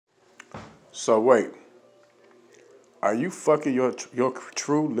So wait, are you fucking your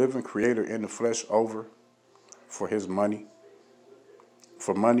true living creator in the flesh over for his money?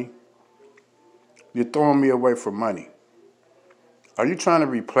 For money? You're throwing me away for money. Are you trying to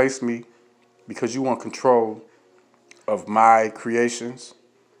replace me because you want control of my creations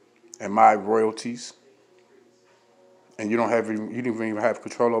and my royalties, and you don't even have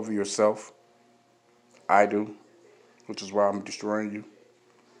control over yourself? I do, which is why I'm destroying you.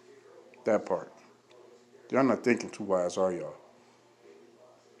 That part. Y'all not thinking too wise, are y'all?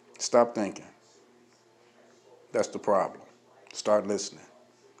 Stop thinking. That's the problem. Start listening.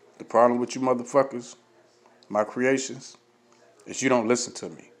 The problem with you motherfuckers, my creations, is you don't listen to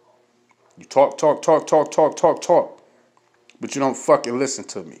me. You talk, talk, talk, talk, talk, talk, talk, but you don't fucking listen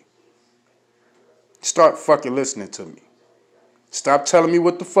to me. Start fucking listening to me. Stop telling me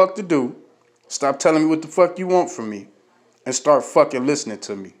what the fuck to do. Stop telling me what the fuck you want from me. And start fucking listening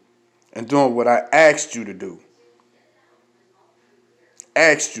to me. And doing what I asked you to do.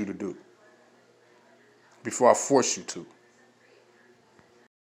 Asked you to do. Before I force you to.